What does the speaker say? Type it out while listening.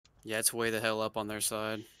Yeah, it's way the hell up on their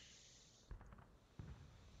side.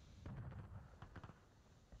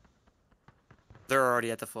 They're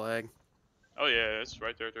already at the flag. Oh yeah, it's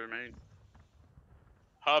right there at their main.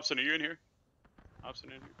 Hobson, are you in here?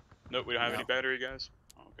 Hobson in here? Nope, we don't have any battery, guys.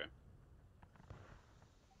 Oh, okay.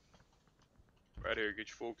 Right here, get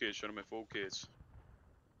your full kits. Show them my full kits.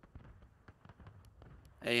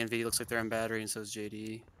 A and V looks like they're on battery, and so is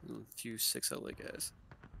JD. A few 6 LA guys.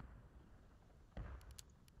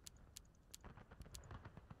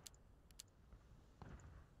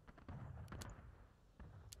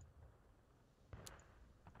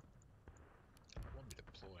 Want me to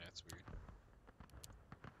deploy? That's weird.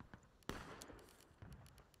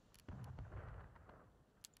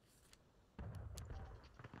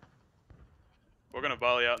 We're gonna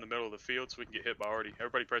volley out in the middle of the field so we can get hit by Artie.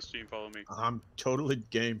 Everybody press G and follow me. I'm totally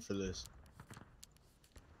game for this.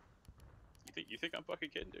 You think I'm fucking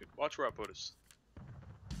kidding, dude? Watch where I put us.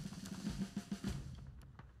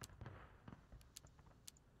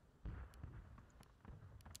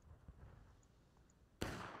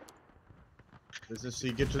 Does this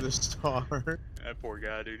see get to the star? That poor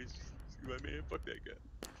guy, dude. He's like, man, fuck that guy.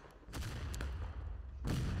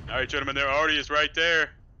 Alright, gentlemen, there Artie is right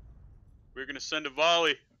there. We're gonna send a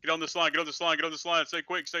volley. Get on this line, get on this line, get on this line. Stay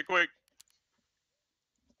quick, stay quick.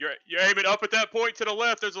 You're aiming up at that point to the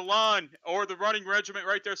left. There's a line. Or the running regiment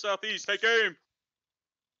right there southeast. Take aim.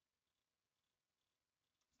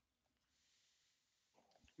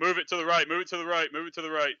 Move it to the right, move it to the right, move it to the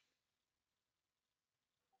right.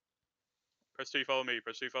 Press T, follow me,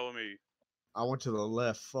 press T, follow me. I went to the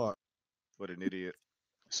left, fuck. What an idiot.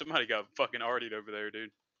 Somebody got fucking artied over there, dude.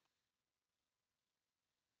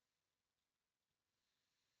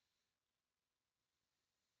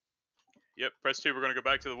 Yep, press T, we're gonna go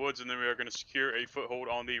back to the woods and then we are gonna secure a foothold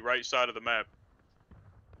on the right side of the map.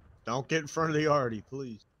 Don't get in front of the Artie,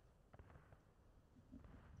 please.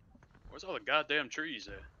 Where's all the goddamn trees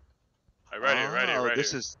at? Right, right here, right here, right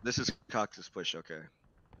this here. This is Cox's push, okay.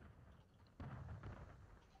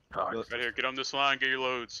 Right here, get on this line, get your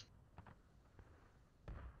loads.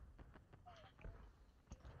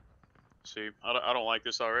 See, I don't like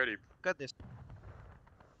this already. Got this.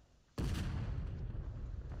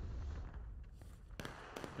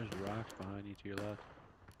 There's rocks behind you to your left.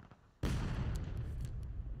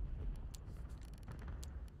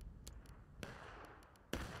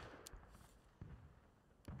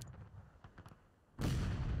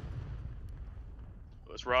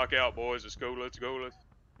 Let's rock out, boys. Let's go, let's go, let's...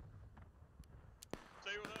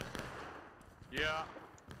 Stay with us. Yeah.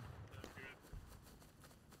 That's good.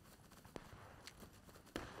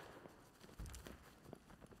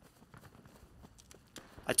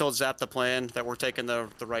 I told Zap the plan that we're taking the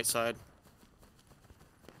right side.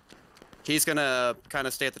 He's gonna kind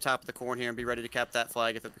of stay at the top of the corn here and be ready to cap that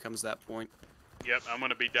flag if it becomes that point. Yep, I'm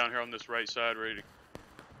gonna be down here on this right side, ready to...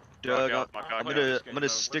 Doug, I'm gonna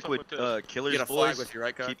stick with Killer's Get a boys. flag with you,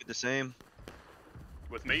 right, Kyle? Keep it the same.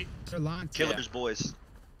 With me? Killer's boys.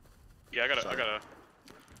 Yeah, I got a flag.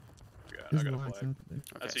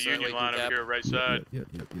 That's a Union line over here, right side. Yep.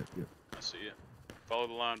 I see it. Follow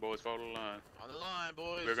the line, boys. Follow the line. On the line,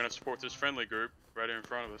 boys. We're gonna support this friendly group right here in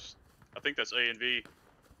front of us. I think that's A and V.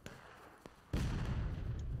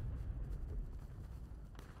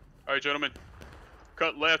 All right, gentlemen.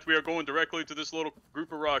 Cut left. We are going directly to this little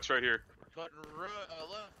group of rocks right here. Cutting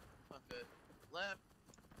left. Okay. Left.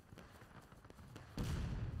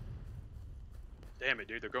 Damn it,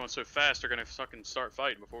 dude. They're going so fast. They're gonna fucking start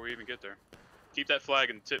fighting before we even get there. Keep that flag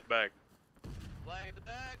and tip back. Flag in the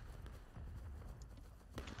back.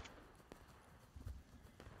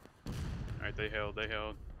 All right, they held. They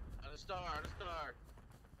held. On a star.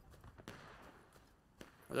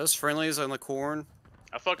 Are those friendlies on the corn?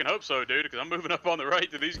 I fucking hope so, dude, because I'm moving up on the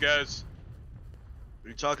right to these guys. Are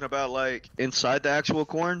you talking about like inside the actual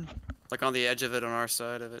corn? Like on the edge of it on our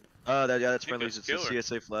side of it? Yeah, that's think friendlies. that's It's a Killer.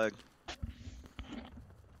 CSA flag.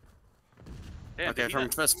 Damn, Okay, did he from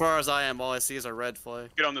not- as far as I am, all I see is a red flag.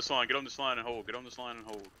 Get on this line. Get on this line and hold. Get on this line and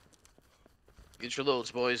hold. Get your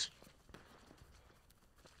loads, boys.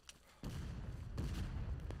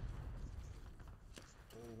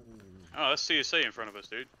 Oh, that's CSA in front of us,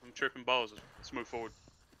 dude. I'm tripping balls. Let's move forward.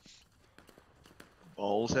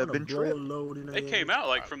 Balls have been tripped. They came out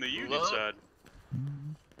like from the Union side.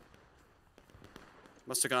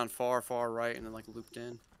 Must have gone far, far right and then like looped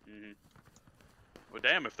in. Mm-hmm. Well,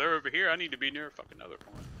 damn, if they're over here, I need to be near a fucking other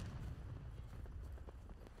point.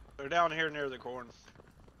 They're down here near the corn.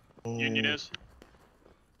 Union is?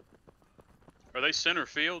 Are they center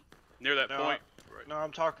field? Near that No, point? No,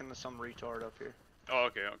 I'm talking to some retard up here. Oh,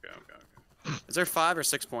 okay. Is there 5 or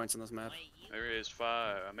 6 points on this map? There is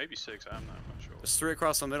 5, maybe 6. I'm not sure. There's 3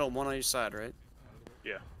 across the middle, 1 on each side, right?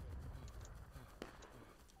 Yeah.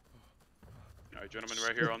 All right, gentlemen,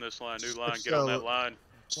 right here on this line, new line. Get on that line.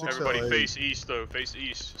 Everybody face east, though. Face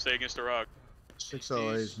east. Stay against the rock. 6 LA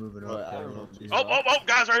is moving up. Parallel to you. Oh,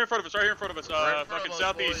 guys, right here in front of us. Right here in front of us. Right in front Fucking of us,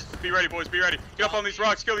 southeast. boys. Be ready, boys. Be ready. Get up on these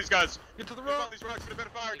rocks. Kill these guys. Get to the rock. Get up on these rocks. Get a bit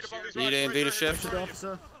of fire. Get up on these rocks. Need A&V to shift.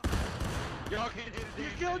 Officer. Y'all can't hit it. You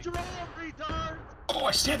killed your own retard! Oh,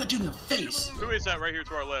 I stabbed that dude in the face. Who is that right here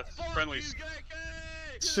to our left? Friendlies.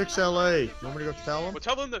 6 LA. You want me to go tell them? Well,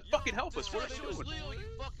 tell them to fucking help us. What are they doing?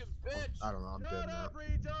 I don't know, I'm dead now.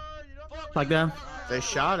 Like them. They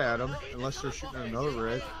shot at him, unless they're shooting at another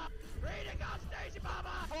rig.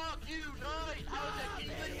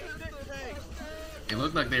 It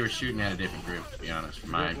looked like they were shooting at a different group, to be honest,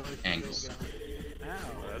 from my angles.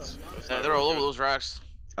 That's They're all over those rocks.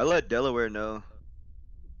 I let Delaware know.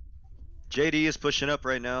 JD is pushing up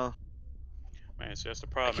right now. Man, see, that's the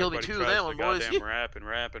problem. killed me Everybody too, tries that to one, boys.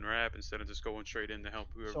 goddamn rap instead of just going straight in to help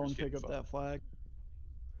whoever's Someone getting pick up fucked. that flag.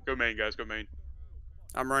 Go main, guys. Go main.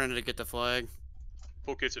 I'm running to get the flag.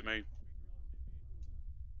 Full kits at main.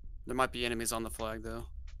 There might be enemies on the flag, though.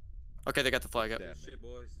 Okay, they got the flag up. Shit,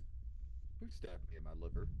 boys. Who stabbed me in my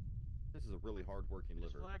liver? This is a really hard-working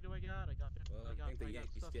liver. Flag do I got? Well, I think the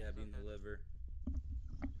Yankee stabbed you in the liver.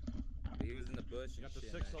 He was in the bush and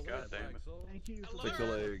shit. God damn it. Thank you. 6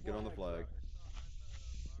 LA, get on the flag.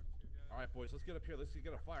 Alright, boys, let's get up here. Let's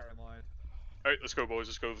get a fire in line. All right, let's go, boys.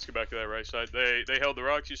 Let's go. Let's get back to that right side. They held the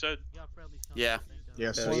rocks. You said? Yeah.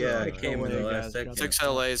 Yes. Yeah, I came in the last second. 6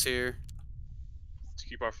 LA's here. Let's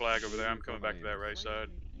keep our flag over there. I'm coming back to that right side.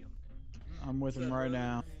 I'm with him right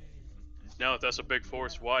now. Now that that's a big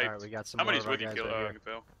force wiped. Alright, we got some How more many's of our with you, guys Kill? right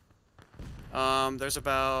here. There's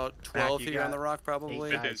about 12 you here on got the rock,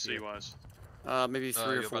 probably. 15 C wise. Maybe 3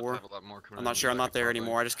 or you're about to 4. have a lot more coming I'm out not of sure. the I'm not there back,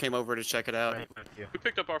 anymore. I just came over to check it out. Who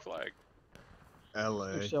picked up our flag?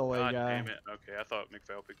 LA. Six LA God guy. damn it. Okay, I thought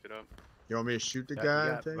McPhail picked it up. You want me to shoot the Yeah, guy we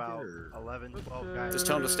and got take it, about or? 11, 12 guys. Just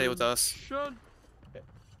tell them to stay with us. Hey,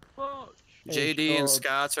 JD and so-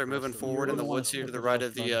 Scott's are moving forward in the You're woods the here one to the that right put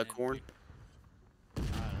of the the flag. corn.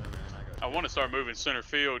 I want to start moving center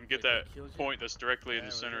field and get that point that's directly in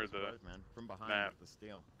the center of the From behind map. with the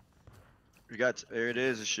steel. We got, there it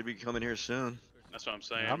is. It should be coming here soon. That's what I'm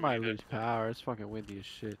saying. I We might need lose power. It's fucking windy as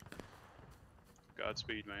shit. to-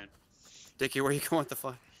 Godspeed, man. Dickie, where you going with the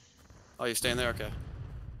flag? Oh, you staying there? Okay.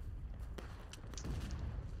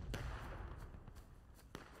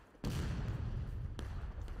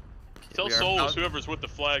 Tell we are Souls, about- whoever's with the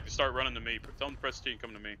flag, to start running to me. Tell them press T and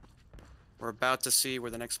come to me. We're about to see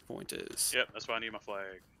where the next point is. Yep, that's why I need my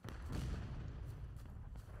flag.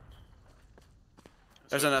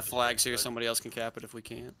 There's So enough just flags here. like- Somebody else can cap it if we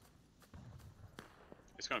can't.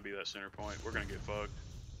 It's gonna be that center point. We're gonna get fucked.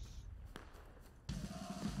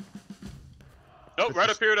 Nope, right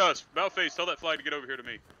up here to us. About face. Tell that flag to get over here to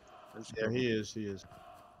me. Yeah, he is. He is.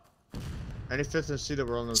 Any 5th and C that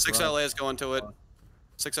were on those 6 rocks. LA is going to it.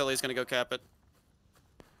 6 LA is going to go cap it.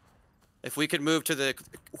 If we could move to the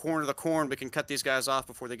corner of the corn, we can cut these guys off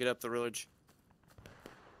before they get up the ridge.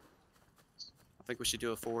 I think we should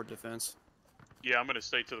do a forward defense. Yeah, I'm gonna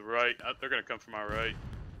stay to the right. They're gonna come from our right.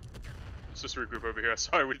 Let's just regroup over here.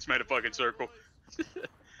 Sorry, we just made a fucking circle.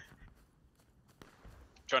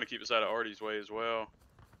 Trying to keep us out of Artie's way as well.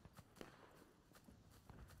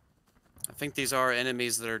 I think these are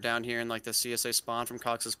enemies that are down here in like the CSA spawn from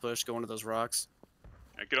Cox's push going to those rocks.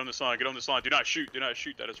 Right, get on this line. Get on this line. Do not shoot. Do not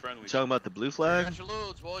shoot. That is friendly. You talking about the blue flag? Got your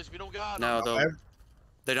loads, boys. We don't got No, them.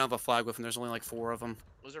 they don't have a flag with them. There's only like 4 of them.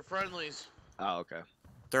 Those are friendlies. Oh, okay.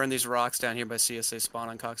 They're in these rocks down here by CSA spawn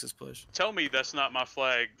on Cox's push. Tell me that's not my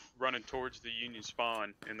flag running towards the Union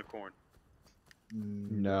spawn in the corn.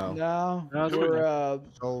 No. No, No, it's we're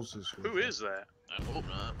Souls is. Who is that? I hope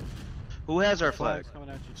not. Who has our flag? Flags coming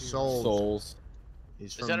at you too. Souls.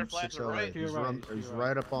 He's Is from that our flag 6 to the LA. right? To your He's, right, to he's your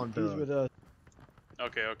right up on he's Doug. with us.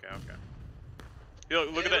 Okay, okay, okay. Yo,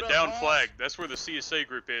 look Hey, at that what up, down boss? flag. That's where the CSA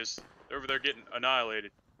group is. They're over there getting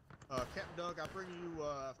annihilated. Captain Doug, I bring you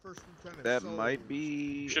First Lieutenant That Souls. might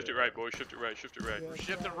be. Shift it right, boys. Shift it right. Shift it right. We're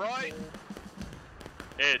shifting right.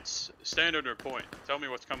 Eds, stand under a point. Tell me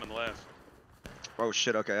what's coming left. Oh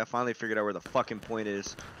shit. Okay, I finally figured out where the fucking point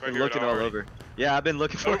is. Right Been here at looking all Ari. over. Yeah, I've been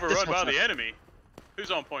looking for it this Overrun by whole the time. enemy. Who's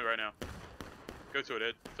on point right now? Go to it,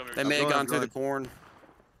 Ed. Tell me They where may have going, gone I'm through the going. corn.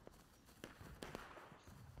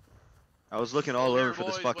 I was looking all Over here, over for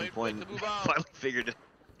this boys, fucking wait for point. it and to move out. finally figured it.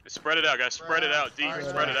 Spread it out, guys. Spread it out. Deep. Spread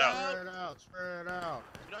Spread it out. Spread it out. Spread it out.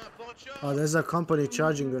 Do not bunch up. Oh, there's a company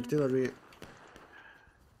charging artillery.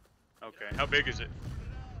 Okay. How big is it?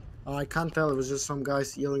 Oh, I can't tell. It was just some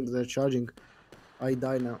guys yelling that they're charging. I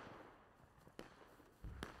die now.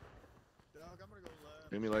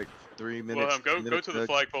 Give me like 3 minutes. Wilhelm, go 2 minutes, to the Doug.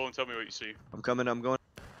 flagpole and tell me what you see. I'm coming. I'm going.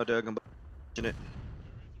 Oh, Doug, I'm pushing it.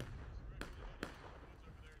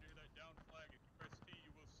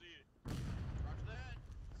 Roger that.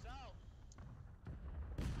 South.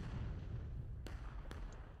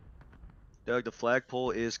 Doug, the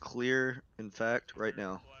flagpole is clear. In fact, right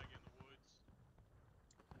now.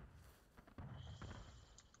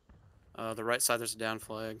 The right side, there's a down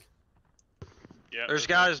flag. Yeah. There's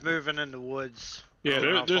guys moving in the woods. Yeah, I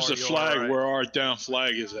don't know how there's far a you are, flag right? where our down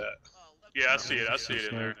flag is at. Yeah, I see it. I see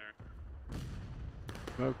it in there.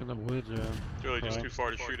 Smoke in the woods, yeah. It's really just too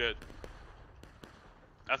far to shoot at.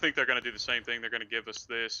 I think they're gonna do the same thing. They're gonna give us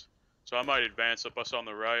this, so I might advance up us on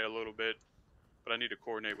the right a little bit, but I need to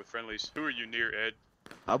coordinate with friendlies. Who are you near, Ed?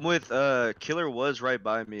 I'm with Killer was right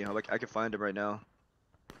by me. I can find him right now.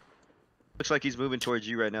 Looks like he's moving towards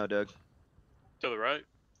you right now, Doug. To the right.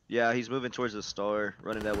 Yeah, he's moving towards the star,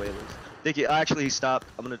 running that way. It looks. Think he actually he stopped.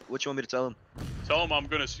 What you want me to tell him? Tell him I'm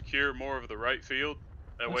gonna secure more of the right field.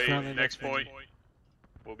 That That's way, friendly, next that's point,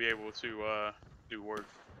 we'll be able to do work.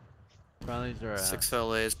 Friendlies are 6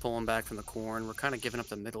 LA is pulling back from the corn. We're kind of giving up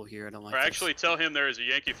the middle here. I don't like Or this. actually, tell him there is a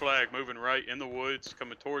Yankee flag moving right in the woods,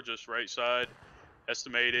 coming towards us, right side.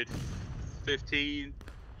 Estimated 15,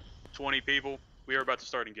 20 people. We are about to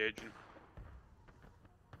start engaging.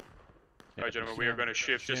 All right, gentlemen, we are going to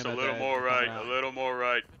shift just a little more right, a little more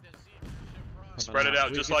right. Spread it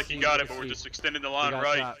out just like you got it, but we're just extending the line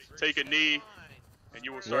right. Take a knee, and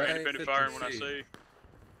you will start Right, independent firing when I say.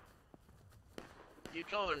 Keep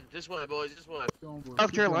going. This way, boys. This way.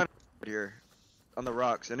 South Carolina here, on the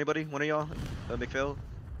rocks. Anybody? One of y'all? McPhail?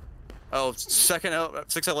 Oh, 6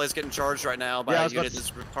 LA is getting charged right now by Yeah, I a was about unit to-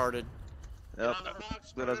 that's retarded. Yep.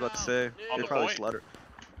 That's what I was about to say. On They the probably point? slaughtered.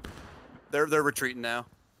 They're retreating now.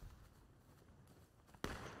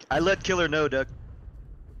 I let Killer know, Doug.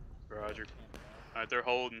 Roger. All right, they're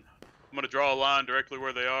holding. I'm going to draw a line directly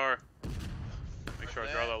where they are. Make sure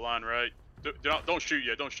I draw that line right. Don't shoot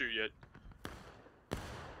yet. Don't shoot yet.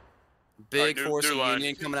 Big new- force new of line.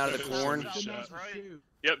 Union coming out of the corn.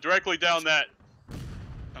 Yep, directly down that.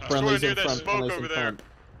 Sort of near that smoke over there.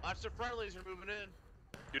 Watch the friendlies are moving in.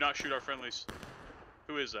 Do not shoot our friendlies.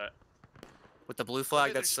 Who is that? With the blue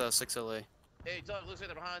flag, that's 6 LA. Hey, Doug, looks like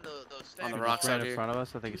they're behind the stack. On the of rocks right out in here. front of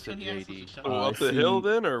us. I think it's a JD. Up the hill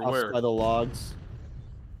then, or where? By the logs.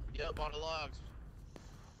 Yep, on the logs.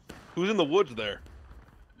 Who's in the woods there?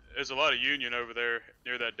 There's a lot of Union over there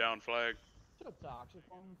near that down flag.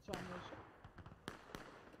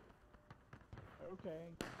 Okay.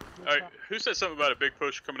 Alright, who said something about a big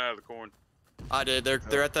push coming out of the corn? I did. They're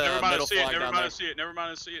at the Never mind, I middle see it. flag Never down mind, I there. see it. Never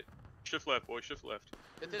mind, I see it. Shift left, boy. Shift left.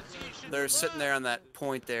 And then see, shoot They're the sitting there left. on that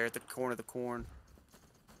point there at the corner of the corn.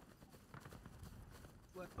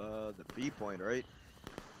 The B point, right?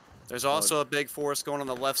 There's also a big force going on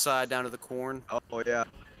the left side down to the corn. Oh yeah.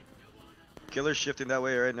 Killer's shifting that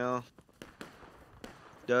way right now.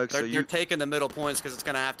 Doug, They're, so you they're taking the middle points because it's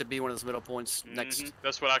going to have to be one of those middle points next. Mhm.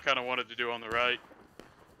 That's what I kind of wanted to do on the right.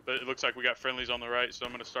 But it looks like we got friendlies on the right, so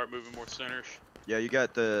I'm going to start moving more centers. yeah, you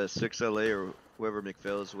got the 6 LA or whoever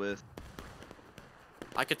McPhail's with.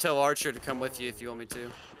 I could tell Archer to come with you if you want me to. Load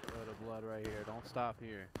of blood right here. Don't stop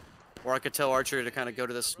here. Or I could tell Archer to kind of go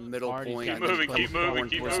to this middle Marty's point. got Keep and moving, put keep moving, corn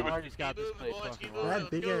keep towards moving. it. Marty's got this place boys, fucking keep locked. moving.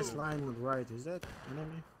 That big ass line on the right, is that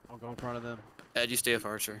enemy? I'll go in front of them. Ed, you stay with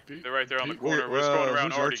Archer. They're right there on the Where- corner. We're just going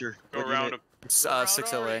around who's Artie. Archer? Go What around unit? him. It's Around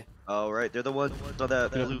 6 Artie. LA. Oh right, they're the ones on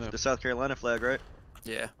that Yeah, blue, yeah. the South Carolina flag, right?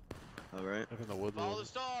 Yeah, All right. Look in the wood. Follow the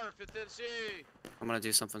star, 5th NC. I'm going to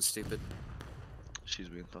do something stupid. She's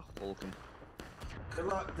being the Holcomb. Hey,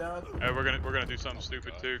 we're gonna do something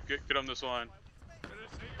stupid too. Get on this line.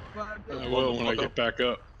 I will when I get back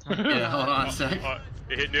up. Yeah, hold on a sec.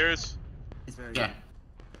 It hit near us. Yeah.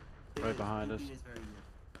 Right behind us.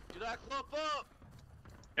 Do not clump up.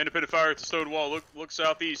 Independent fire at the stone wall. Look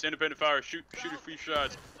southeast. Independent fire. Shoot a few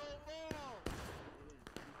shots.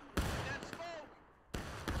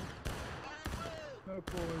 No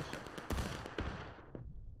boys.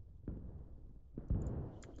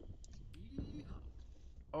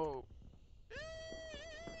 Oh.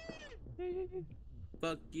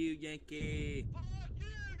 Fuck you, Yankee.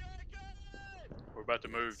 We're about to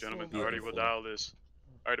move, gentlemen. Already we'll dial this.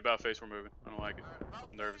 Alright, about face, we're moving. I don't like it.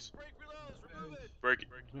 I'm nervous. Break it.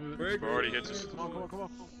 We're already hit us. Come on, come on, come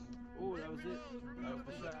on. Oh, that was it. That was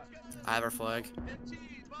the shot. I have our flag.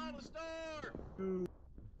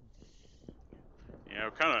 Yeah,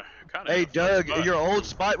 kind of. Hey Doug, your old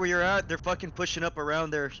spot where you're at, they're fucking pushing up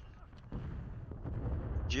around there. Did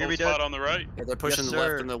you hear me, spot Doug? on the right. Yeah, they're pushing Yes, left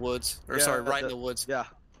sir. in the woods. Or Yeah, sorry, right the- in the woods. Yeah.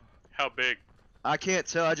 How big? I can't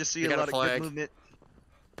tell. I just see You a got a lot of quick flag. movement.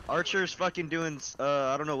 Archer's fucking doing.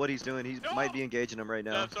 I don't know what he's doing. He might be engaging him right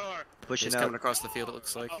now. That's our. Pushing He's out. coming across the field, it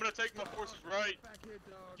looks like. I'm gonna take my forces right.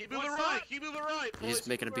 Keep moving right. Keep moving right. He's boys,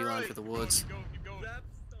 making a keep moving beeline right. for the woods. Keep going.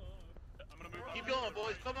 I'm gonna move. Keep going,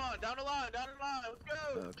 boys. Come on. Down the line. Down the line.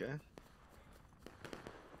 Let's go. Okay.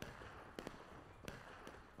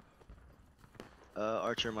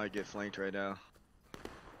 Archer might get flanked right now.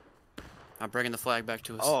 I'm bringing the flag back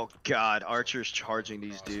to us. Oh God, Archer's charging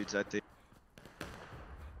these dudes. I think.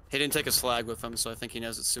 He didn't take his flag with him, so I think he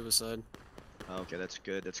knows it's suicide. Okay, that's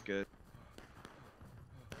good. That's good.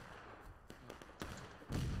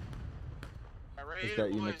 He's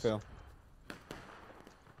got you, McPhail.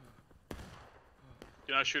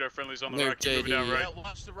 Can I shoot our friendlies on the Near right? Keep moving down JD. right. Yeah,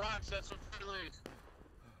 watch the rocks. That's some friendlies.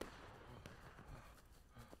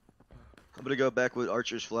 I'm gonna go back with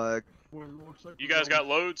Archer's flag. You guys got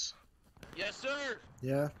loads? Yes, sir.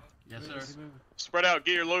 Yeah. Yes, sir. Spread out.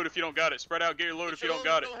 Get your load if you don't got it. Spread out. Get your load if you don't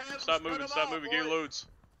got it. Stop moving. Stop moving. Get your loads.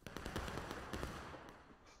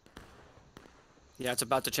 Yeah, it's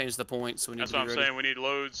about to change the point, so we need That's to what be I'm ready. saying. We need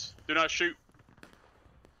loads. Do not shoot.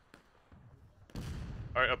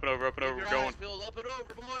 All right, up and over. Up and over. Keep We're your going. eyes peeled. Up and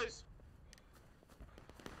over, boys.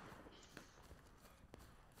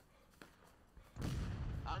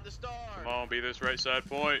 I'm the star. Come on, be this right side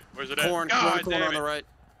point. Where's it at? Corn, God corn damn on it. the right.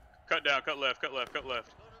 Cut down. Cut left. Cut left. Cut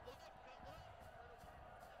left.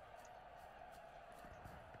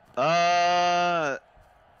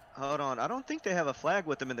 Hold on. I don't think they have a flag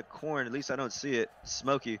with them in the corn. At least I don't see it.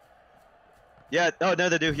 Smoky. Yeah. Oh no,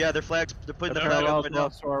 they do. Yeah, their flags. They're putting the They're flag all up right now.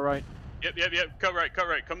 To our right. Yep, yep, yep. Cut right. Cut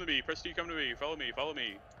right. Come to me. Press T. Come to me. Follow me. Follow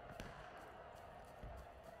me.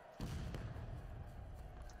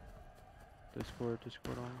 Discord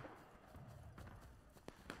on.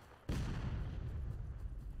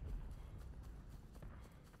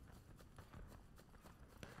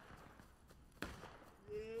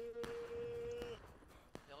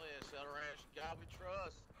 Hell yeah, Saddle Ranch. God we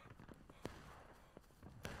trust.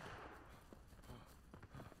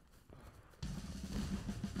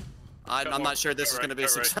 I'm not sure this is Cut going to right,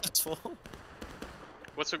 be cut right. successful.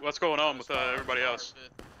 What's going on with everybody else?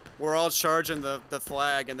 We're all charging the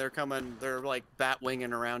flag, and they're coming. They're like bat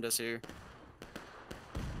winging around us here.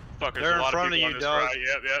 Fuck, there's They're a in lot front of of people you, on this dog. right.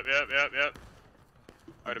 Yep.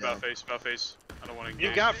 Alright, Okay. about face, about face. I don't want to engage.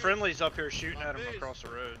 You got friendlies up here shooting at him across the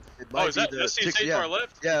road. It Oh, might is be that the that's six- to yeah. our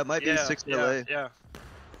left? Yeah, it might be Yeah, 6 yeah, LA. yeah.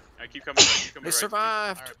 Alright, keep coming right. Keep coming They right.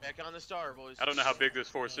 survived. Alright, back on the star, boys. I don't know how big this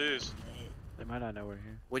force is. They might not know we're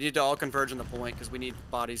here. We need to all converge on the point because we need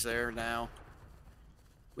bodies there now.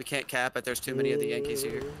 We can't cap it. There's too many of the Yankees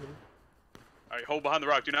here. Alright, hold behind the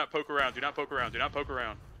rock. Do not poke around. Do not poke around. Do not poke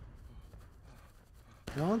around.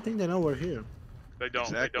 I don't think they know we're here. They don't.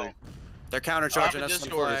 Exactly. They don't. They're counter-charging Off the us on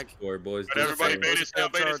the Discord. flag. Discord, boys. But everybody, Discord. bait us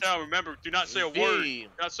down. Bait us Charge. down. Remember, do not say a word. Do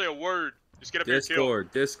not say a word. Just get up here and kill.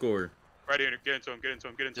 Discord. Discord. Right here. Get into him. Get into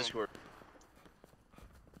him. Get into him. Discord.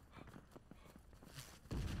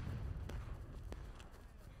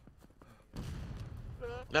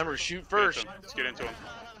 Remember, shoot Get into first. him. Let's get into him.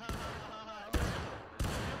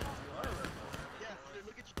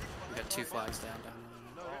 We got 2 flags down.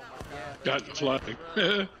 Got the flag.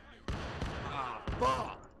 I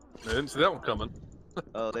didn't see that one coming.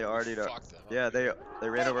 Oh, they already. Yeah, they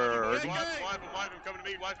ran over our Wipe already. him, wipe him. Come to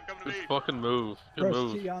me. Wipe him. Come to me. Good fucking move. Good Press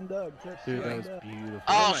move. T on Doug. Press T Dude, that on was Doug. beautiful.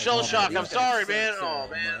 Oh, shell shock. I'm sorry, man. Oh,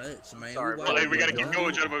 man. Sorry, Well, hey, we gotta keep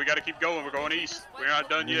going, gentlemen. We gotta keep going. We're going east. We're not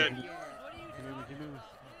done yet.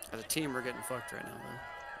 As a team, we're getting fucked right now,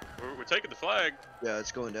 though. We're taking the flag. Yeah,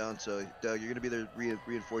 it's going down. So, Doug, you're gonna be the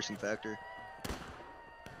reinforcing factor.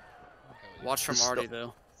 Watch from Just Artie, stop.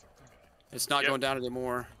 though. It's not Yep. going down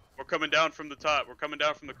anymore. We're coming down from the top. We're coming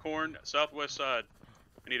down from the corn southwest side.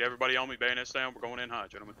 I need everybody on me. Bayonets down. We're going in hot,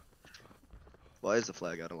 gentlemen. Why is the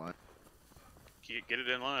flag out of line? Get it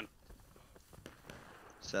in line.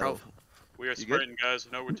 Saddle. We are You good? sprinting, guys.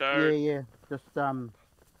 I know we're tired. Yeah. Just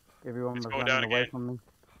everyone It's was going running down away again. from me.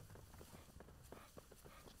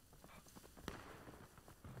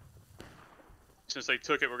 Since they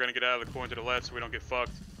took it, we're gonna get out of the corn to the left so we don't get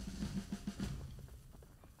fucked.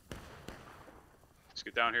 Let's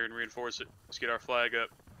get down here and reinforce it. Let's get our flag up.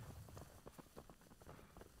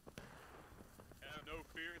 Have no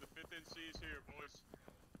fear, the 5th NC is here,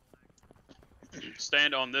 boys.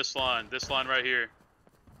 Stand on this line right here.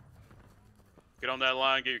 Get on that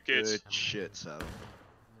line, get your kids. Good shit, Saddle.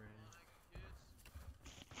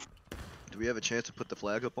 Do we have a chance to put the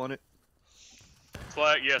flag up on it?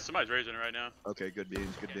 Flag, yeah, somebody's raising it right now. Okay, good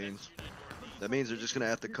beans, good beans. That means they're just gonna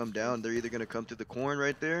have to come down. They're either gonna come through the corn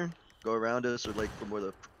right there, go around us, or like from where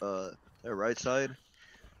the their right side.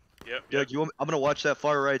 Yep. Doug, I'm gonna watch that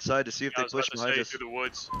far right side to see if I they was about push to behind say us. through the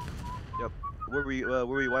woods. Where we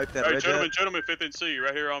wipe that All right, red gentlemen, at? gentlemen, 5th and C,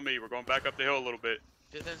 right here on me. We're going back up the hill a little bit.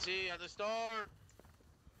 5th and C at the start.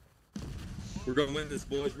 We're gonna win this,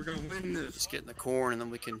 boys. We're gonna win this. Just get in the corn and then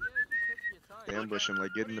we can. Ambush them,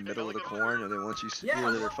 like get in the middle of the corn, and then once you hear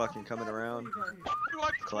that they're fucking coming around,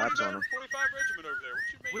 collapse on them. 45 regiment over there.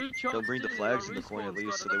 What you mean? Don't bring the flags in the corn at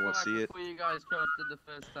least, so they won't see it. Hey,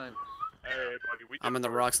 buddy, we I'm in the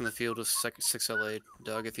rocks in the field with 6LA.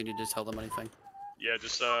 Doug, if you need to tell them anything. Yeah,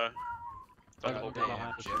 just Get a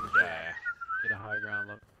high ground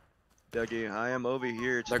look. Dougie, I am over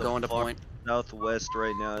here to They're the going to far point. southwest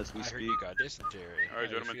right now as we I heard speak. you got dysentery. All right,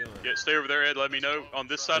 gentlemen. Yeah, stay over there, Ed. Let me know. On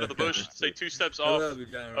this side of the bush, stay 2 steps off of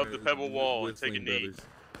the pebble wall and take a knee.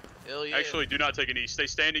 Hell yeah. Actually, do not take a knee. Stay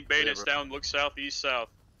standing, bayonets down, look south, east, south.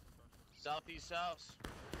 Southeast, south.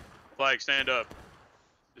 Flag, stand up.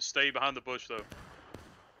 Just stay behind the bush, though.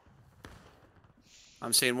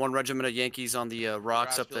 I'm seeing 1 regiment of Yankees on the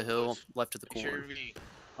rocks up the hill, left of the Make sure corn. you're V.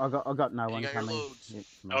 I got no one got your coming. loads.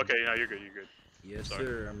 It's me. Okay, no, you're good, you're good. Yes, Sorry.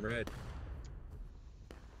 sir. I'm ready.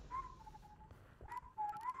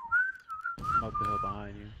 I'm up the hill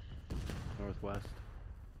behind you. Northwest.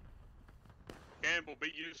 Campbell,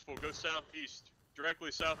 be useful. Go southeast.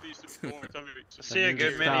 Directly southeast of the corn. Tell me. See a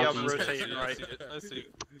good many of them rotating right. I see.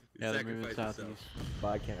 Yeah, they're moving Sacrifice southeast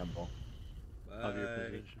Bye, Campbell. of your Bye.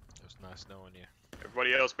 position. It was nice knowing you.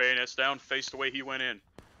 Everybody else, bayonets down. Face the way he went in.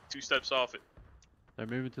 2 steps off it. They're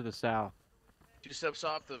moving to the south. 2 steps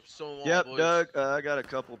off the stone wall, Yep, boys. Doug, I got a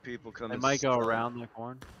couple people They coming. might go around the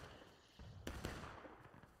corn.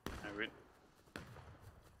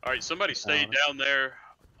 All right, somebody stay down there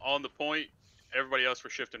on the point. Everybody else, we're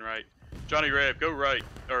shifting right. Johnny Reb, go right.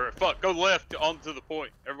 Or, fuck, go left onto the point.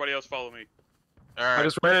 Everybody else follow me. Alright. I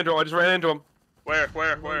just ran into him. Where?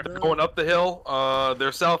 They're going up the hill.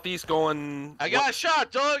 They're southeast going. I got a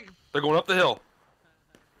shot, Doug! They're going up the hill.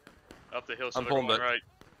 Up the hill, so I'm they're pulling going back. right.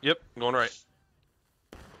 Yep, going right.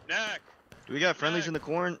 Knack! Do we got friendlies in the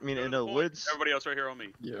corn? I mean, Go to in the the point. woods? Everybody else right here on me.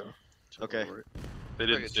 Yeah. Okay. They Like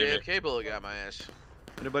didn't a see me. JFK bullet got my ass.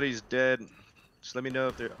 Anybody's dead? Just let me know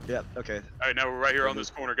if they're. Yeah. Okay. All right, now we're right here on this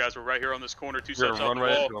corner, guys. We're right here on this corner. 2 We're steps gonna off run the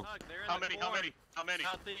right wall. into them. How many? How many? How many?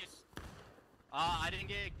 Southeast. I didn't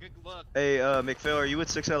get a good look. Hey, McPhail, are you with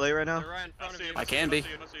 6LA right now? They're right in front of you. I can be.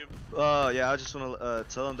 Yeah, I just want to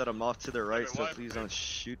tell them that I'm off to their right, so what? please don't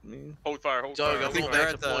shoot me. Hold fire, hold Doug, fire. I I'm think going they're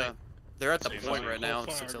back at to the point. they're at the See, point see. right now.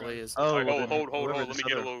 Hold fire, 6LA is. Oh, All right, well, hold, then hold, hold, whoever hold. Let me this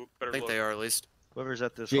get a other- little better I think look. they are at least. Whoever's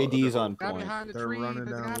at this. JD's other- on point. They're running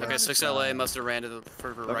down. Okay, 6LA must have ran to the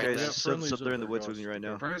further right. Okay, Then. so they're in the woods with me right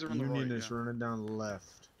now. Union is running down left.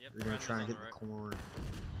 Yep, They're gonna friendly's try and on get the the right. corn.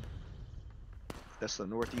 That's the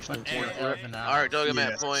northeastern Hey, corner. Alright, Doug, I'm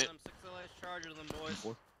at Yes. point. 6LA's charger them,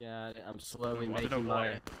 boys. Yeah, I'm slowly Why making no my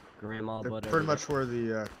way? grandma They're butter. pretty much where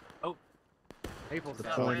the April's the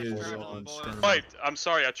South point Lane is charger on them, boys. Stern. Wait, I'm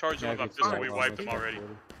sorry. I charged them with my pistol. We wiped them already.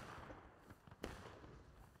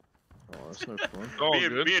 Oh, that's no fun. Oh, Me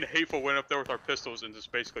and, good. me and Hateful went up there with our pistols and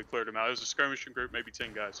just basically cleared them out. It was a skirmishing group, maybe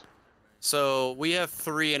 10 guys. So we have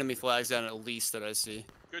 3 enemy flags down at least that I see.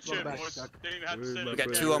 Good shit, boys. Didn't even have to sit We up got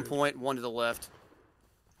there. 2 on point, 1 to the left.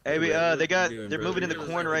 Hey, Yeah, they got. doing, They're brother. moving in the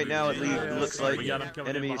corn right now. It looks like We got them coming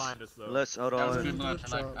in enemies. behind us, though. Let's hold That was on. good luck.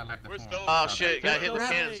 I like the We're form. still. Oh shit, gotta hit the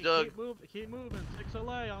cannons, Doug. Keep moving.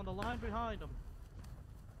 6LA on the line behind them.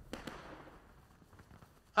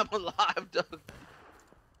 I'm alive, Doug.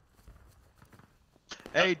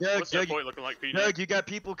 Hey, Doug, What's that Doug, point looking like, Pete? Doug, you got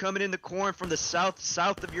people coming in the corn from the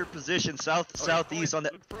south of your position, southeast on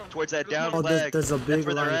that towards that down Oh, flag. there's a big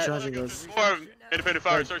where they're line at. charging us. Four of them. Independent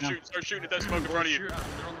fire. Start shooting at that smoke in front of you.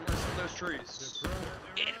 Those trees.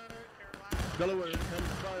 Delaware, return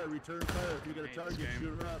fire, return fire. If you get a target,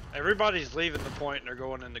 shoot her up. Everybody's leaving the point and they're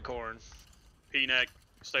going in the corn. P-neck,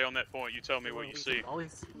 stay on that point. You tell me what you see.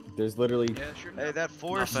 There's literally Hey, that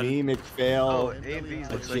force. Nothing. me, McPhail, Oh, A&B's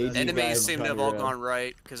a looks like JD Enemies guy seem to have cover all up. gone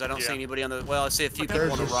right because I don't see Yeah. anybody on the. Well, I see a few people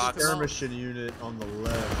There's on the a rocks. skirmishing unit on the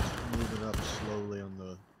left, moving up slowly on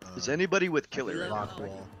the Is anybody with killer? rock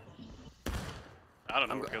wall. I don't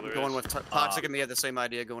know I'm what killer going is. with Toxic and me had the same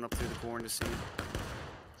idea going up through the corn to see.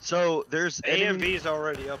 So there's enemy. AMV's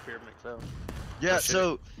already up here, McPhail. Yeah, Oh, shit.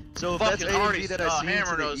 so if that's Fucking Artie's, AMV that I see to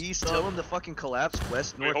hammer the those east, stuff. tell them to fucking collapse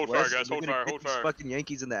west, Wait, hold northwest. fire, guys, We're hold gonna fire, kick hold these fire. fucking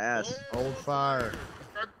Yankees in the ass. Hold fire.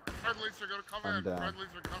 Friendlies are gonna come I'm in. down. Friendlies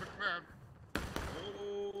are gonna come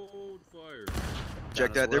Hold fire.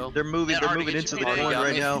 Check Down as that. well. they're moving. Yeah, They're Artie, moving get into your the PD. corn got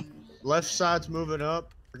right me. now. Left side's moving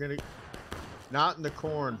up. We're gonna. Not in the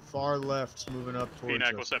corn. Far left's moving up towards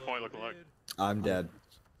P-neck, us. what's that point looking like? I'm dead.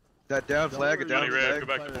 That down flag, a down Johnny Red, flag.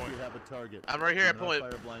 go back to point. I'm right here at point.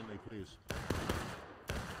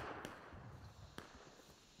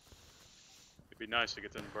 nice to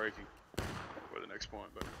get them breaking for the next point,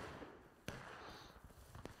 but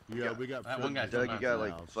Yeah, we got. That one guy Doug, you got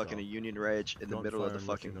like now, fucking a so Union Ridge in the don't middle of fire the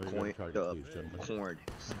unless fucking you know you're gonna target these gentlemen. corn.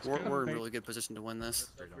 We're in a really good position to win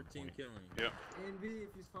this. For team killing. Yep.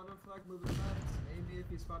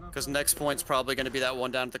 Because next point's probably going to be that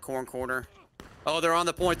one down at the corner. Oh, they're on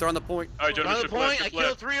the point. They're on the point. all right, gentlemen, Another shift left, point. I shift killed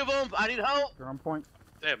left. 3 of them. I need help. They're on point.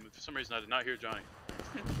 Damn, for some reason I did not hear Johnny.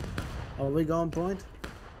 Are we going point?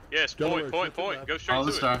 Yes, Delaware, point. shift to left. Go straight Follow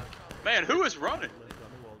the to it. star. Man, who is running?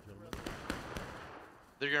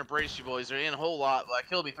 They're gonna brace you boys. They're in a whole lot, but I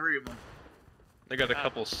killed me 3 of them. They got a Ah.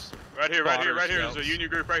 couple. Right here. Spotter There's a scouts. Union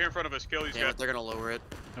group right here in front of us. Kill these Damn guys. it, they're going to lower it.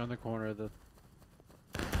 On the corner of the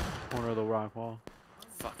rock wall.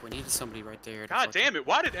 Fuck, we needed somebody right there. God damn it!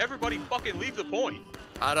 Why did everybody fucking leave the point?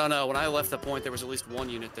 I don't know. When I left the point, there was at least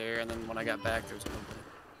one unit there, and then when I got back, there was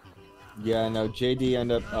nobody. Yeah, no, JD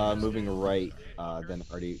ended up moving right, then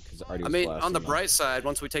Artie, because Artie I was mean, last, on the you know. bright side,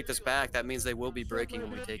 once we take this back, that means they will be breaking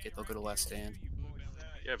when we take it. They'll go to last stand.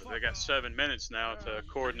 Yeah, but they got 7 minutes now to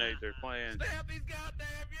coordinate their plan.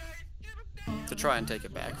 To try and take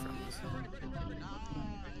it back from us.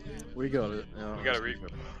 We got it. We gotta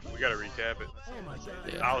recap it.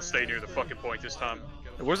 Yeah. I'll stay near the fucking point this time.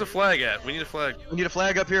 Where's the flag at? We need a flag. We need a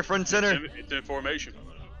flag up here, front and center. It's in formation.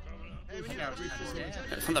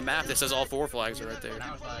 From the map, that says all 4 flags are right there.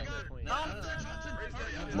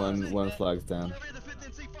 One flag's down.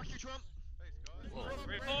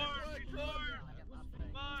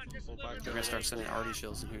 They're gonna start sending arty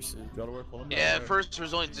shells in here soon. Delaware, pull 'em down. Yeah, at first there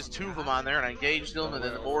was only just 2 of them on there, and I engaged them, and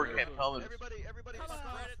then the more kept coming.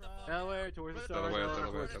 Delaware towards the star.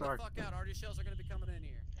 Delaware. Fuck out, arty shells are gonna be coming in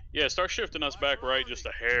here. Yeah, start shifting us back right just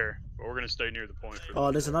a hair, but we're gonna stay near the point. For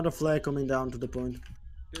Oh, there's another flag coming down to the point.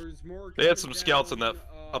 They had some scouts in that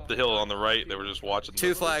up the hill on the right. They were just watching.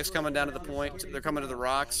 2 flags coming down to the point. They're coming to the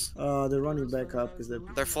rocks. They're running back up because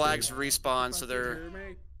Their flags respawn, so they're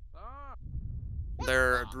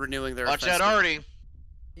renewing their. Watch that, offensive. Artie.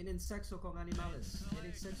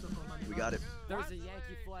 We got it. There's a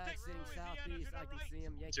Yankee flag sitting southeast. I can see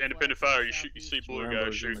him. It's independent fire. You shoot, you see blue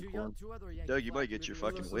guys shoot. Doug, you might get your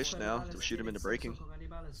fucking wish now to shoot him into breaking.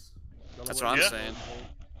 That's what I'm Yeah. saying.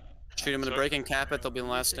 Shoot them in the breaking, cap it. They'll be in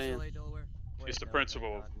the last stand. It's the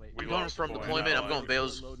principle. We I'm going lost from the point. deployment. I'm going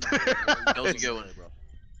Bales. Bales going.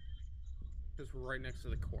 Just right next to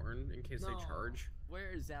the corn in case they charge. Where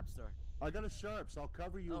is Zapstar? I got a sharps. I'll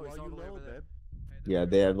cover you Oh, he's while all you the way over load, there. babe. Yeah,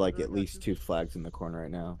 they have like at least 2 flags in the corner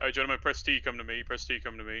right now. Alright, gentlemen, press T, come to me. Press T,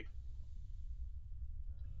 come to me.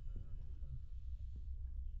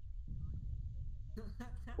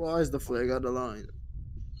 Why is the flag out of line?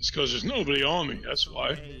 It's because there's nobody on me. That's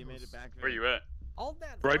why. Where you at?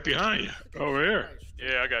 Right behind you. Over here.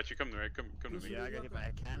 Yeah, I got you. Come to me. Come to me. Yeah, I got hit by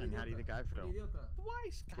a cannon. How do you think I feel?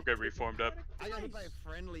 We'll get reformed up. I got hit by a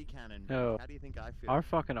friendly cannon. No. How do you think I feel? Our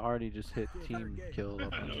fucking Artie just hit team kill.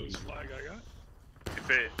 I know this flag I got.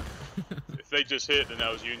 If they just hit, then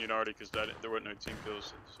that was Union Arty because there weren't no team kills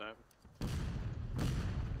since this happened.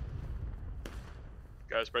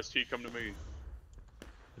 Guys, press T, come to me.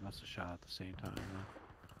 They must have shot at the same time.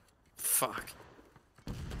 Fuck.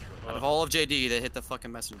 Out of all of JD, they hit the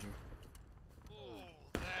fucking messenger.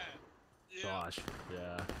 Gosh.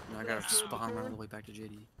 Yeah. Now I gotta spawn right all the way back to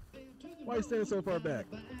JD. Why are you standing so far back?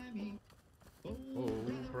 Oh,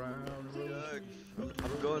 brown. Doug,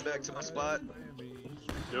 I'm going back to my spot.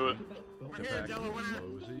 Do it. Alright,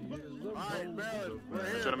 Maryland, we're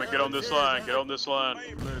here. Gentlemen, get on this line. Get on this line.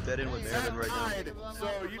 Move that in with Maryland right now. So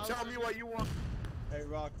you tell me what you want. Hey,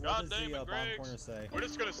 Rock, what God does damn the it, bomb Griggs. corner say? We're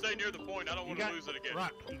just gonna stay near the point. I don't want to lose it again. I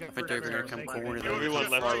think they're gonna come corner. Everyone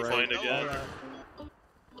left the point again.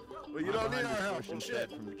 Well, you don't need our help. Pushing Shit. shit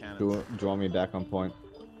from the cannon. Do you want me back on point?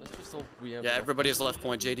 Let's just hope we have. Yeah, everybody is left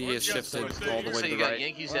point. JD is shifted all the way So to you the got right.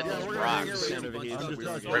 Yankees at those rocks.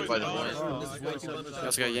 Right by the point. We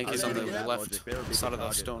also got Yankees on the left side of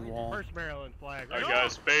the stone wall. First Maryland flag. Alright,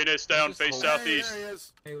 guys, bayonets down, face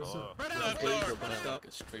southeast. Hey, what's up? A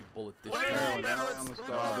straight bullet this time.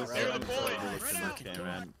 Okay,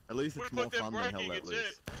 man. At least it's more fun than hell let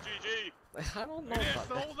loose. GG. I don't know about that.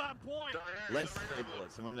 Stole that point. Less stray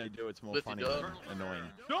bullets, and when they do, it's more Lift funny it than up. annoying.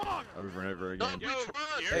 Dog. Over and over again.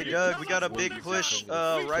 Hey, Doug, we got a big push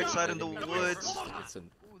right side in the woods. It's an,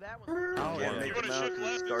 Can't make them out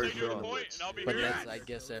because it's dark zone. but that's, I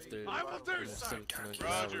guess, after certain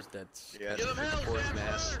hours, that's. Yeah, it's the fourth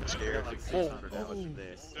mass. I'm scared.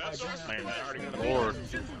 Lord.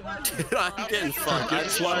 Dude, I'm getting fucked. Get the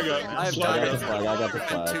flag up. I've I got died the flag. I got the in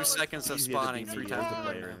flag. 2 seconds of spawning 3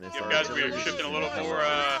 times. Yeah, guys, we are shifting a little more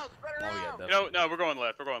yeah, You know, no, we're going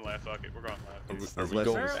left. We're going left. Fuck it. We're going left. There's less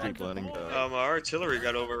of a steep landing though. Our artillery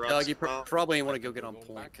got overrun. Doug, you probably want to go get on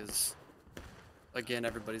point, because, again,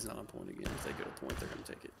 everybody's not on point again. If they go to point, they're going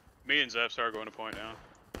to take it. Me and Zeps are going to point now.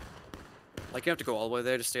 Like, you have to go all the way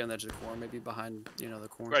there to stay on the edge of the corn, maybe behind, you know, the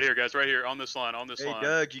corn. Right here, guys. Right here. On this line. On this Hey, line.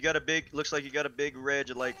 Doug, you got a big, looks like you got a big reg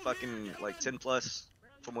of like fucking, like 10 plus,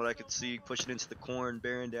 from what I could see, pushing into the corn,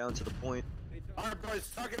 bearing down to the point. Alright, boys,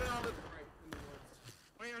 tuck it out.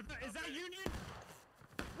 Wait, is that Union?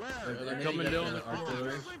 Where? Coming down.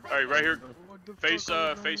 Alright, right here. Face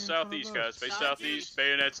southeast, guys. Face southeast.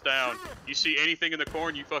 Bayonets down. You see anything in the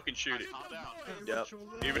corn, you fucking shoot it. Yep.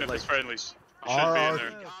 Even if it's friendlies. You Our shouldn't be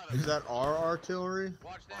in art- there. Is that our artillery?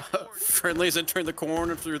 Friendlies entering the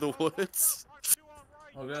corn and through the woods.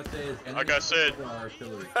 All I gotta say is, Like I said,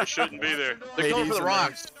 artillery. you shouldn't be there. They're going for the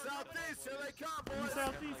rocks.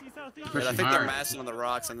 But I think they're massing on the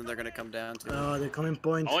rocks, and then they're gonna come down to. Oh, they're coming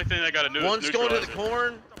point. Only thing they gotta do One's is going to neutralize the it.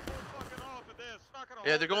 corn.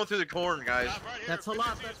 Yeah, they're going through the corn, guys. That's a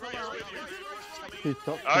lot. That's a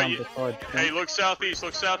lot. Alright, hey, look southeast.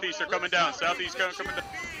 Look southeast. They're coming down. Southeast coming down.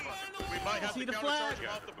 We might have See to the countercharge flag? you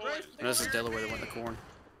off the point. And this is Delaware that went the corn.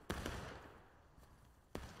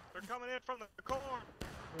 They're coming in from the corn.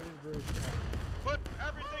 Put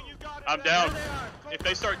everything you got in I'm there. down. If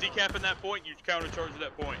they start decapping that point, you countercharge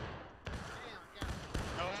that point.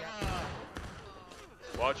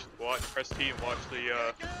 Watch, press T and watch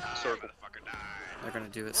the circle. They're gonna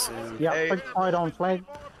do it soon. Hey, on flag.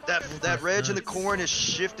 that reg in the corn is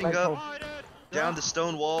shifting up down the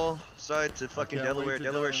stone wall side to fucking Can't wait Delaware. to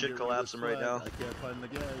Delaware down should get collapse them rid right of now. this flag. I can't find the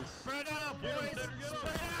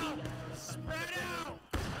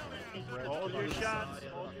guys. Hold your shots.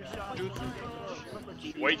 Hold your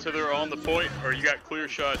shots. Wait till they're on the point, or you got clear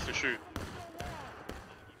shots to shoot.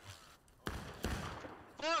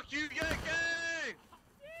 Fuck you, gang!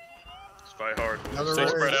 Just fight hard. Another Stay red.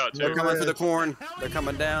 spread out They're too. coming for the corn. They're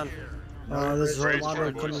coming down. This is a Raise lot for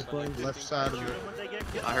of the coming boys. point. Left side of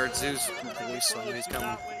it. I heard Zeus from the police, so I know he's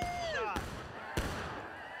coming.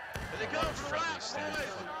 They come for the rocks, boys!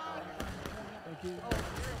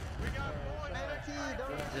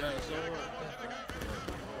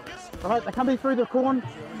 Alright, they're coming through the corn.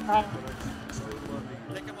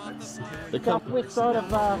 Southwest side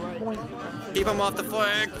of point. Keep them off the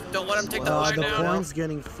flag. Don't let them take the flag The down. point's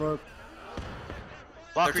getting fucked.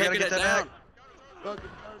 Fuck, They're we gotta taking get it that down. back.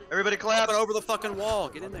 Everybody clap. Clap it over the fucking wall.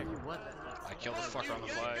 Get in there. I killed the fucker on the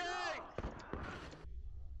flag.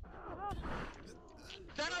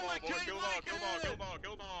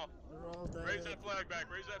 Kill them all. Raise that flag back.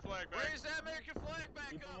 Raise that flag back. Raise that American flag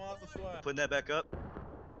back up! Putting that back up.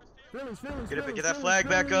 Phillies, Get that flag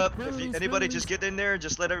back up. If you, anybody just get in there and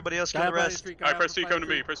just let everybody else kill the rest. Alright, press T, come to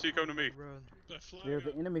me. Press T, come to me. There's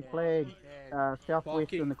an enemy flag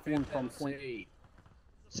southwest in the corn from point.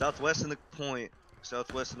 Southwest in the point.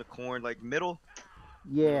 Southwest in the corn, like middle.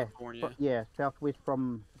 Yeah, Corn, yeah. yeah, southwest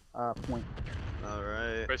from point.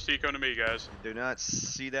 Alright. Press T, come to me, guys. Do not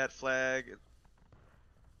see that flag.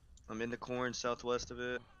 I'm in the corn southwest of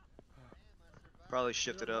it. Probably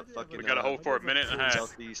shifted up. Fucking. We gotta hold for a minute and a half.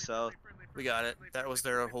 Southeast, south. We got it. That was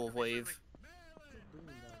their whole wave.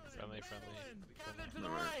 Friendly.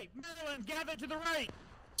 Maryland, gather to the right.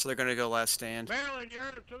 So they're gonna go last stand. Maryland, you're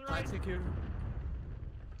to the right.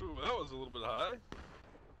 Ooh, that was a little bit high.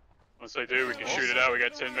 Once they do, we can shoot it out. We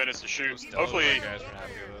got 10 minutes to shoot. Hopefully,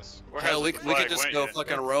 we're Hell, we the could flag just went go yet.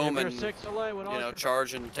 fucking roam and,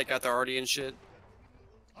 charge and take out the arty and shit.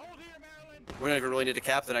 We don't even really need to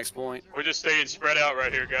cap the next point. We're just staying spread out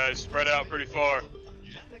right here, guys. Spread out pretty far.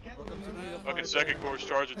 Fucking second course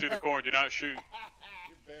charging through the corn. Do not shoot.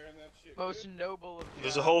 Most noble.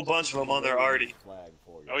 There's a whole bunch of them on there already.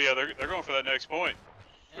 Oh yeah, they're going for that next point.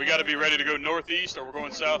 We got to be ready to go northeast or we're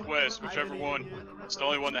going southwest, whichever one. It's the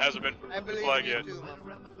only one that hasn't been flagged yet.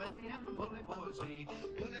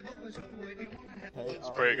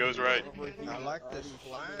 Spray, it goes right. I like this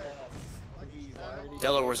flag.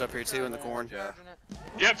 Delaware's up here too in the corn.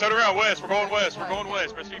 Yep, turn around west. We're going west. We're going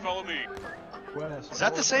west. Press T, follow me. Is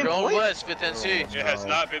that the same Going point? west, but then see. It has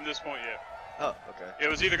not been this point yet. Oh, okay. It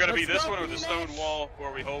was either going to be this one or the stone wall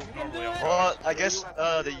where we hold normally on. Well, I guess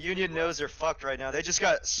the Union knows they're fucked right now. They just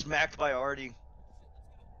got smacked by Artie.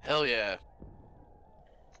 Hell yeah.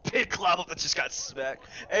 Big cloud that just got smacked.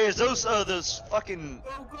 Hey, is those fucking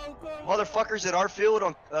motherfuckers at our field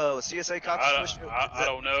on CSA Cox? I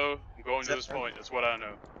don't know. I'm going to this point. That's what I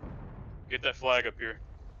know. Get that flag up here.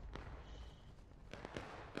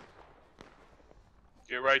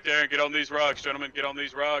 Get right there and get on these rocks, gentlemen. Get on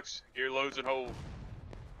these rocks. Gear loads and hold.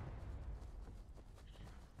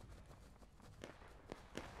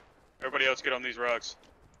 Everybody else get on these rocks.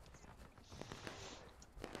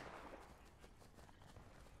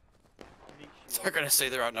 They're gonna say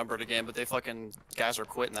they're outnumbered again, but they fucking guys are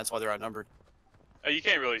quitting. That's why they're outnumbered. You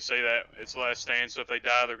can't really say that. It's last stand, so if they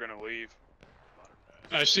die, they're gonna leave.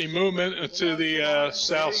 I see movement to the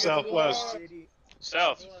southwest.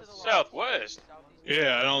 Southwest.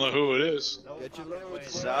 Yeah, I don't know who it is.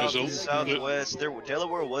 Southwest.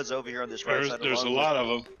 Delaware was over here on this right side. There's a lot of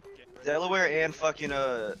them. Delaware and fucking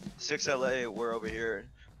 6LA were over here.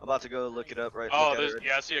 I'm about to go look it up right. Oh,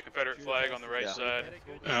 yeah, I see a Confederate flag on the right side.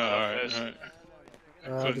 Oh, alright.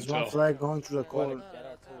 There's one flag going through the corner.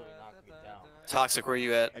 Toxic, where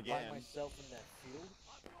you at? Again.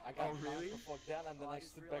 I got really? The fuck down, and then I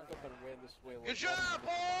stood back up and ran this way. Good job,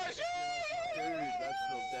 boys! Dude, that's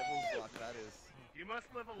the devil's luck, that is. You must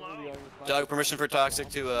live alone. Doug, permission for Toxic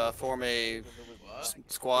to form a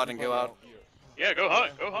squad and go out. Yeah, go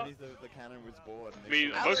hunt. Go hunt. The cannon was bored. I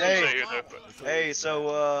mean, most of them say here, though. Hey,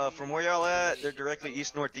 so from where y'all at, they're directly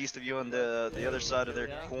east-northeast of you on the other side of their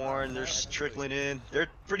corn. They're trickling in. They're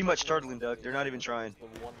pretty much turtling, Doug. They're not even trying.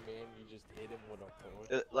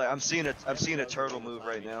 Like I'm seeing a turtle move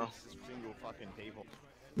right now.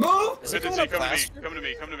 Move! Come to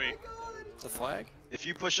me. The flag? If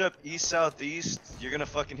you push up east-southeast, you're gonna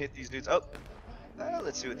fucking hit these dudes. Oh,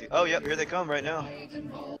 let's see what the. Oh, yep, here they come right now.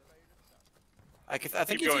 I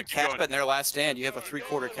think if you cap it in their last stand, you have a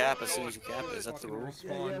 3/4 cap as soon as you cap it. Is that the rule?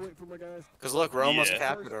 Because look, we're almost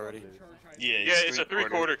capped it already. Yeah, it's a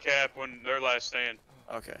 3/4 cap when their last stand.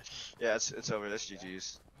 Okay. Yeah, it's over. That's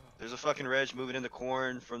GG's. There's a fucking reg moving in the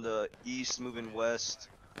corn from the east, moving west.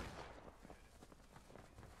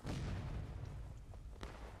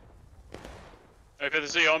 Hey,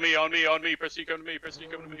 50C, on me. Press C, come to me. Get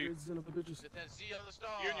that Z on the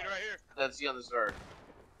star. Union right here. That Z on the star.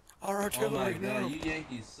 Oh my god, you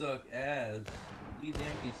Yankees suck ass. You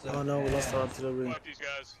Yankees suck ass. Oh no, we lost our artillery. Fuck these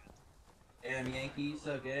guys. Damn, Yankees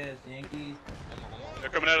suck ass, Yankees.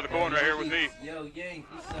 They're coming out of the corn right here with me. Yo, Yankees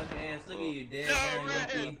suck ass. Look at you, dead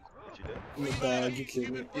Yankee. You died, you killed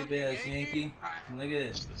me. Stupid ass Yankee. Look at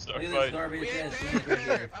this. Look at this fight. garbage ass Yankee right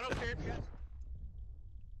here. I don't care.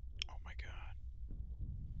 Oh my god.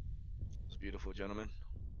 It's beautiful, gentlemen.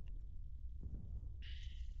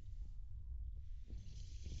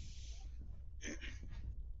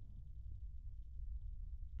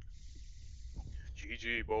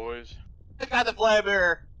 GG, boys. I got the flag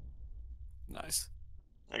bearer. Nice.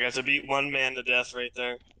 I got to beat one man to death right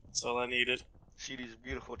there. That's all I needed. See these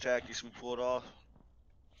beautiful tactics we pulled off.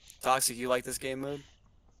 Toxic, you like this game mode?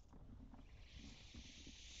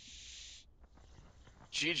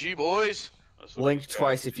 GG, boys. Blink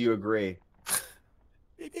twice if you agree.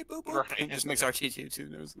 It just makes RT2 two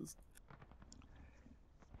noses.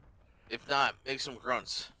 If not, make some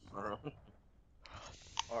grunts.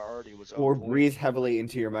 Already was. Or breathe heavily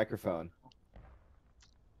into your microphone.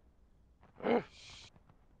 My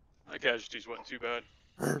casualties wasn't too bad.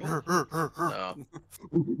 No.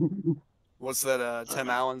 What's that Tim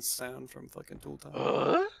Allen sound from fucking Tool Time?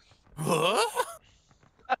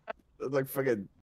 Like fucking